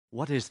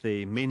What is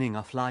the meaning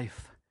of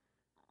life?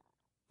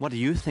 What do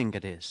you think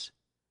it is?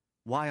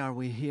 Why are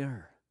we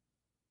here?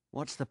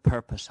 What's the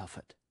purpose of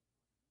it?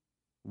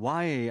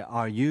 Why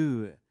are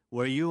you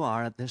where you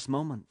are at this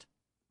moment?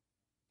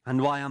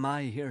 And why am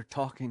I here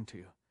talking to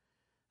you?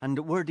 And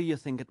where do you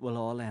think it will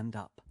all end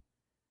up?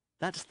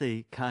 That's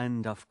the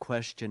kind of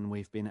question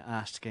we've been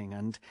asking,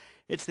 and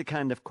it's the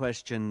kind of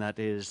question that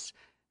is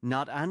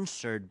not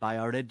answered by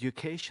our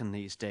education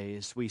these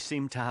days. We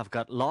seem to have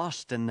got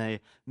lost in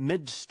the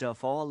midst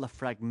of all the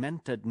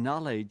fragmented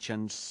knowledge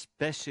and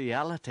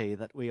speciality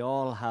that we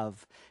all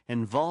have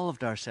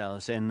involved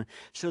ourselves in,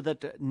 so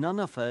that none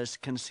of us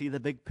can see the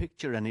big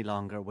picture any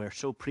longer. We're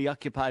so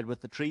preoccupied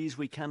with the trees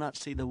we cannot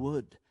see the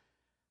wood.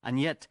 And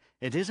yet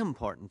it is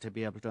important to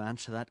be able to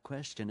answer that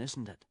question,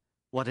 isn't it?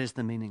 What is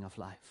the meaning of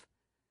life?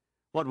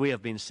 What we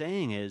have been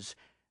saying is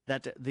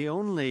that the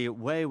only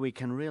way we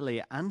can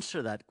really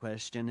answer that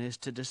question is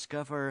to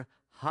discover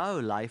how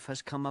life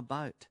has come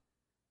about,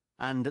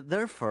 and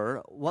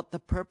therefore what the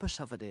purpose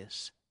of it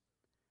is.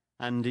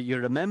 And you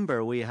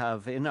remember we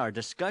have in our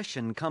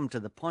discussion come to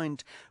the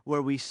point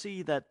where we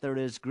see that there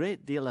is a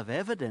great deal of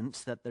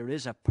evidence that there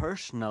is a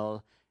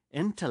personal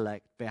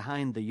intellect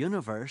behind the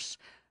universe,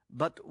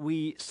 but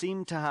we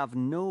seem to have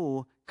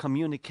no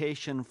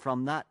communication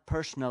from that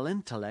personal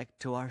intellect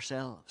to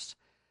ourselves.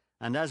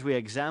 And as we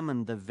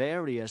examine the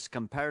various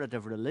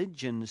comparative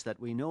religions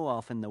that we know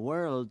of in the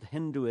world,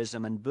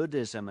 Hinduism and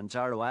Buddhism and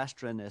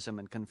Zoroastrianism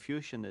and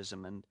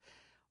Confucianism and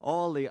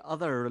all the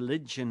other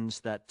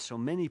religions that so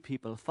many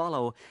people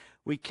follow,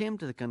 we came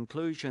to the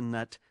conclusion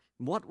that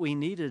what we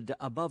needed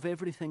above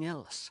everything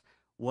else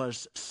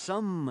was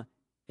some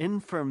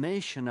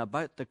information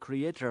about the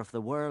Creator of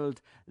the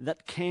world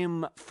that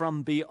came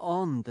from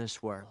beyond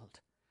this world,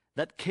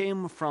 that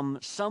came from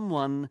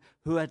someone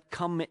who had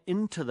come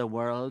into the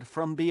world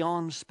from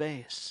beyond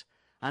space,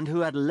 and who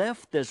had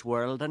left this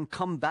world and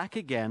come back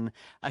again,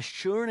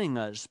 assuring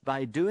us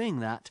by doing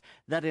that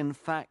in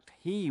fact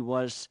he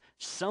was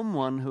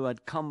someone who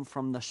had come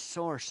from the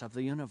source of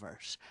the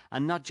universe,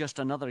 and not just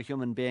another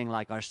human being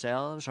like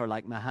ourselves, or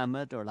like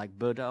Muhammad, or like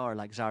Buddha, or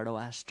like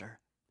Zoroaster.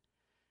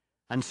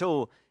 And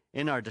so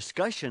in our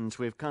discussions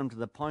we've come to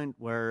the point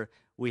where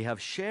we have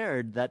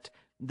shared that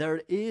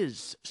there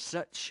is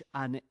such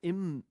an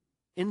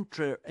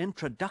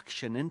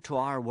introduction into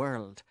our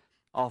world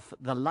of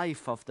the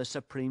life of the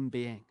Supreme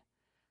Being.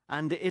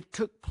 And it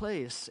took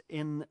place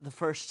in the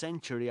first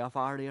century of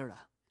our era.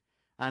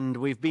 And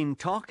we've been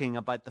talking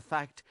about the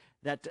fact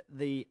that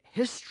the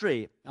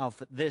history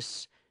of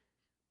this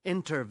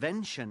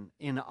intervention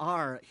in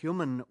our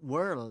human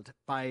world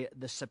by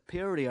the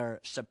superior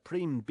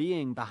Supreme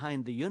Being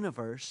behind the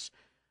universe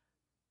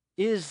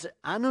is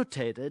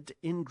annotated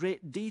in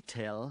great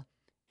detail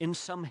in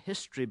some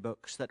history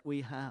books that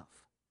we have.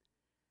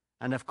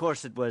 And of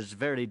course it was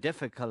very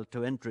difficult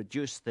to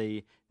introduce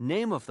the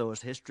name of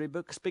those history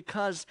books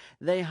because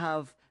they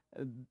have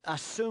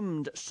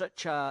assumed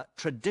such a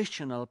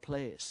traditional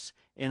place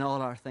in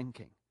all our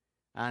thinking.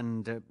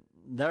 And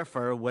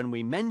therefore when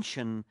we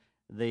mention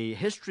the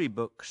history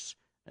books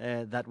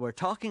that we're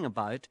talking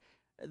about,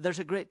 there's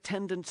a great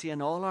tendency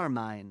in all our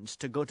minds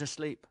to go to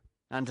sleep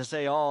and to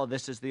say, oh,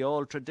 this is the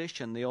old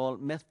tradition, the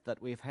old myth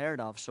that we've heard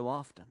of so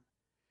often.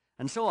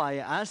 And so I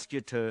ask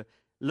you to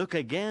look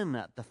again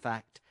at the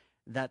fact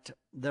that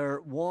there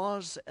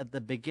was at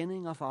the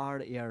beginning of our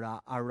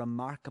era a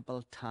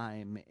remarkable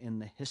time in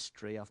the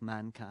history of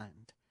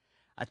mankind,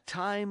 a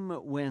time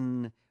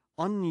when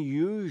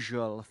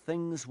unusual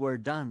things were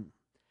done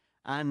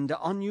and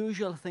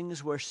unusual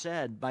things were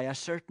said by a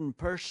certain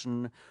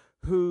person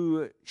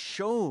who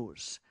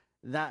shows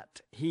that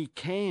he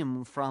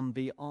came from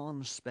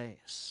beyond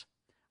space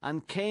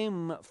and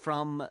came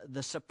from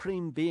the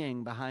Supreme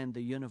Being behind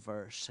the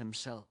universe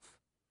himself.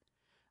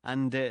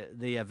 And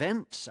the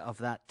events of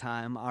that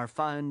time are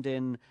found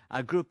in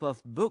a group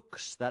of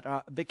books that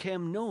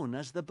became known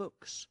as the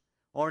books.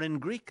 Or in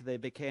Greek they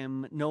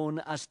became known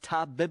as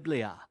ta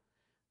biblia,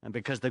 and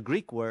because the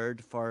Greek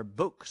word for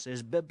books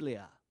is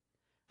biblia.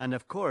 And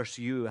of course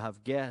you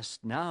have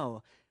guessed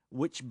now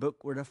which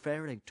book we're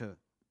referring to.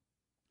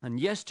 And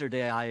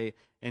yesterday I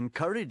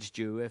encouraged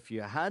you, if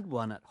you had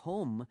one at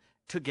home,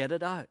 to get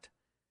it out.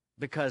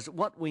 Because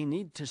what we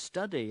need to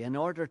study in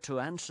order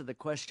to answer the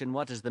question,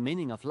 what is the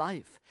meaning of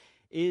life,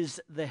 is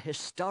the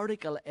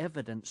historical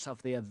evidence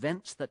of the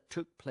events that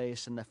took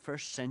place in the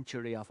first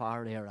century of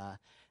our era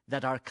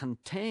that are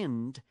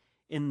contained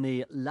in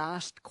the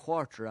last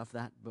quarter of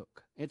that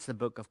book. It's the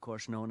book, of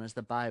course, known as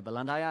the Bible.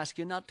 And I ask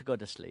you not to go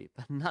to sleep,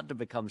 not to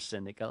become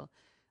cynical,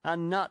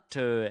 and not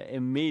to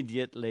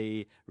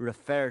immediately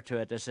refer to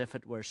it as if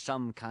it were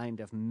some kind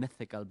of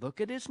mythical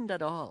book. It isn't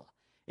at all.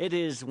 It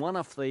is one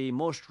of the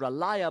most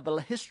reliable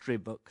history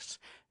books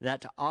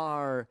that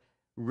our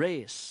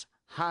race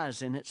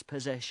has in its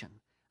possession.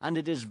 And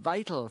it is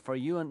vital for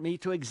you and me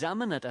to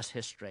examine it as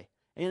history,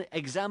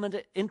 examine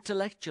it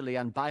intellectually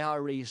and by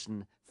our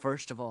reason,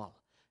 first of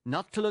all.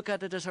 Not to look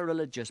at it as a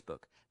religious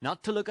book,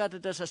 not to look at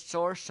it as a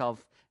source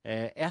of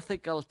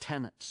ethical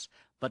tenets,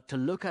 but to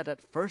look at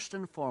it first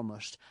and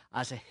foremost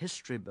as a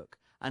history book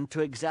and to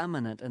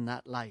examine it in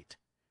that light,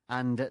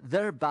 and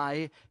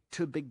thereby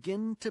to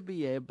begin to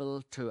be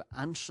able to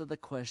answer the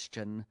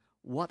question,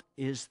 what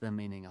is the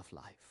meaning of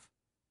life?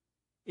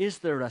 Is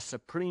there a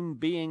supreme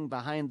being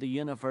behind the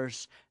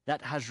universe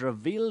that has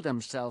revealed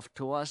himself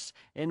to us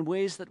in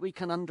ways that we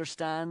can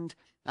understand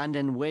and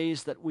in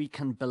ways that we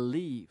can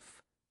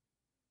believe,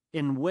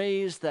 in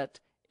ways that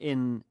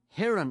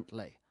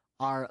inherently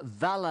are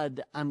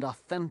valid and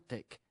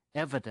authentic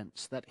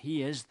evidence that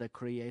he is the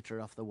creator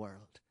of the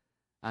world?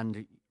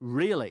 And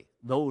really,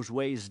 those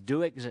ways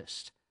do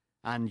exist,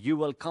 and you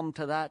will come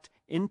to that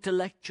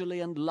intellectually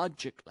and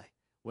logically,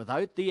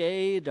 without the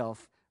aid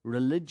of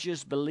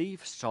religious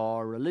beliefs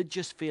or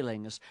religious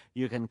feelings.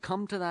 You can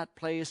come to that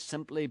place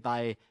simply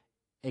by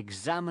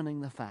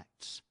examining the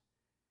facts.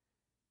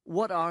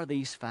 What are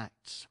these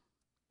facts?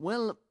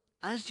 Well,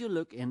 as you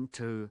look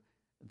into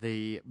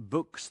the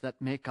books that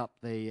make up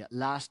the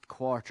last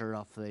quarter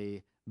of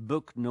the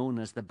book known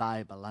as the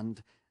Bible,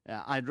 and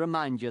I'd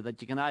remind you that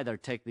you can either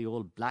take the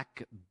old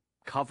black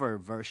cover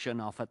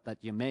version of it that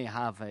you may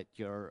have at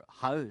your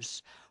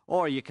house,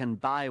 or you can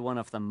buy one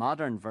of the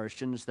modern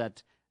versions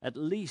that at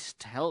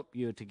least help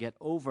you to get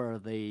over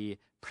the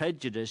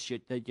prejudice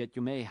that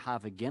you may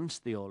have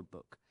against the old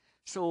book.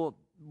 So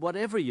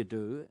whatever you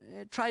do,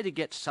 try to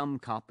get some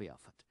copy of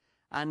it.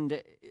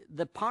 And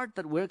the part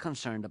that we're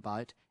concerned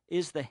about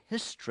is the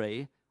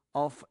history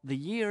of the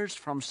years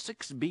from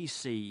 6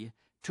 BC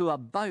to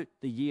about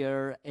the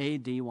year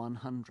AD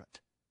 100.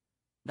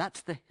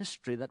 That's the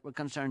history that we're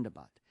concerned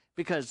about.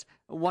 Because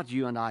what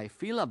you and I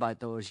feel about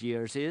those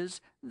years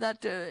is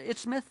that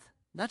it's myth.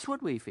 That's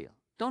what we feel,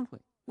 don't we?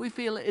 We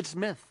feel it's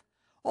myth,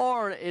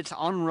 or it's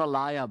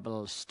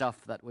unreliable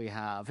stuff that we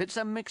have. It's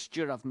a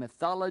mixture of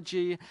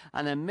mythology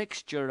and a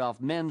mixture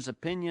of men's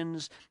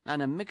opinions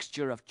and a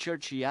mixture of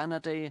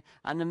churchianity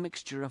and a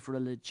mixture of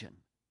religion.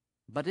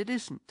 But it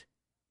isn't.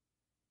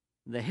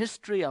 The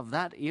history of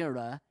that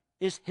era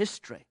is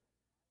history,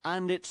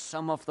 and it's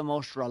some of the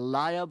most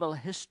reliable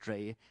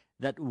history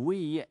that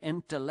we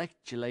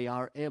intellectually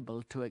are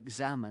able to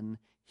examine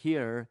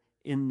here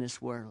in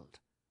this world.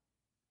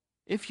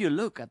 If you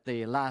look at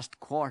the last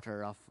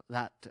quarter of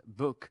that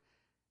book,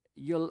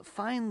 you'll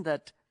find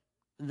that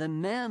the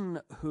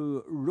men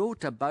who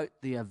wrote about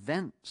the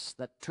events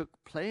that took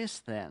place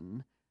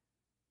then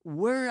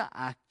were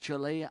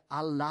actually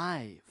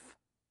alive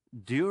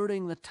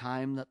during the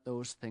time that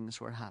those things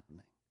were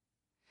happening.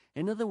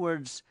 In other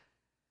words,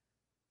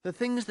 the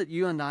things that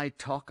you and I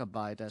talk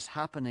about as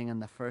happening in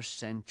the first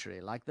century,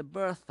 like the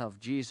birth of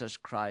Jesus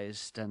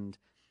Christ and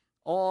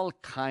all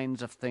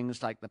kinds of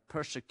things like the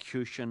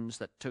persecutions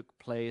that took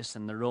place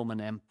in the Roman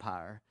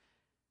Empire,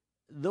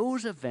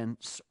 those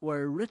events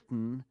were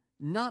written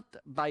not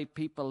by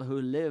people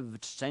who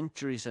lived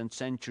centuries and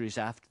centuries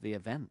after the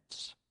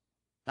events.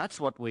 That's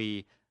what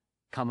we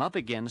come up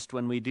against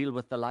when we deal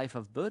with the life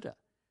of Buddha.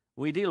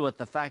 We deal with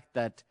the fact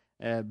that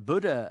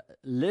Buddha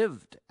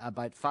lived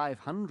about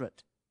 500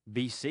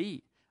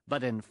 BC,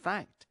 but in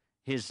fact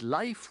his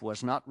life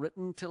was not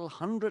written till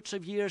hundreds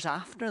of years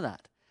after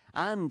that.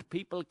 And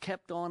people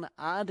kept on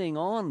adding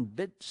on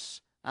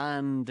bits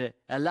and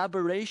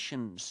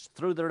elaborations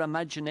through their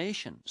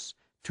imaginations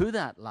to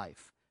that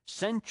life,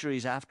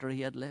 centuries after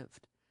he had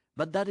lived.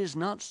 But that is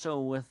not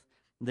so with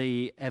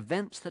the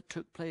events that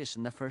took place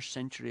in the first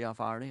century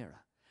of our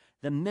era.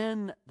 The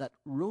men that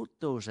wrote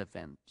those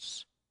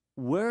events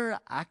were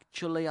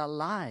actually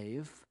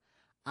alive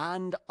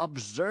and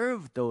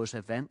observed those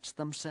events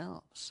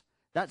themselves.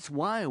 That's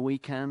why we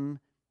can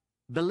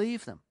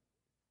believe them.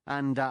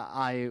 And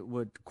I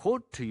would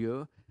quote to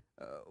you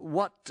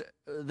what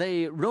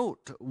they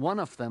wrote, one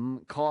of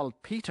them called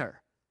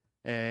Peter,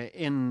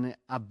 in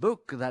a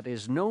book that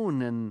is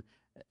known in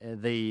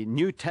the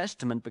New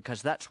Testament,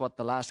 because that's what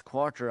the last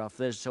quarter of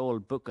this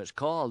old book is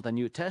called, the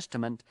New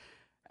Testament.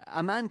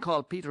 A man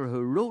called Peter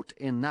who wrote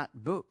in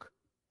that book,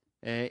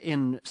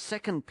 in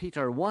 2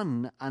 Peter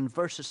 1 and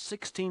verses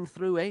 16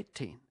 through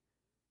 18,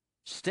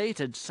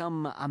 stated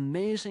some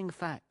amazing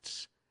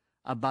facts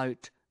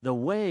about the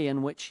way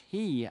in which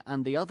he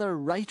and the other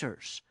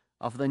writers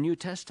of the New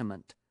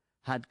Testament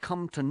had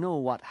come to know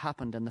what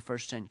happened in the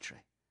first century.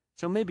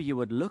 So maybe you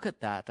would look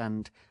at that,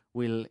 and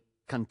we'll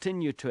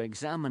continue to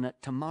examine it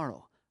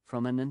tomorrow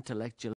from an intellectual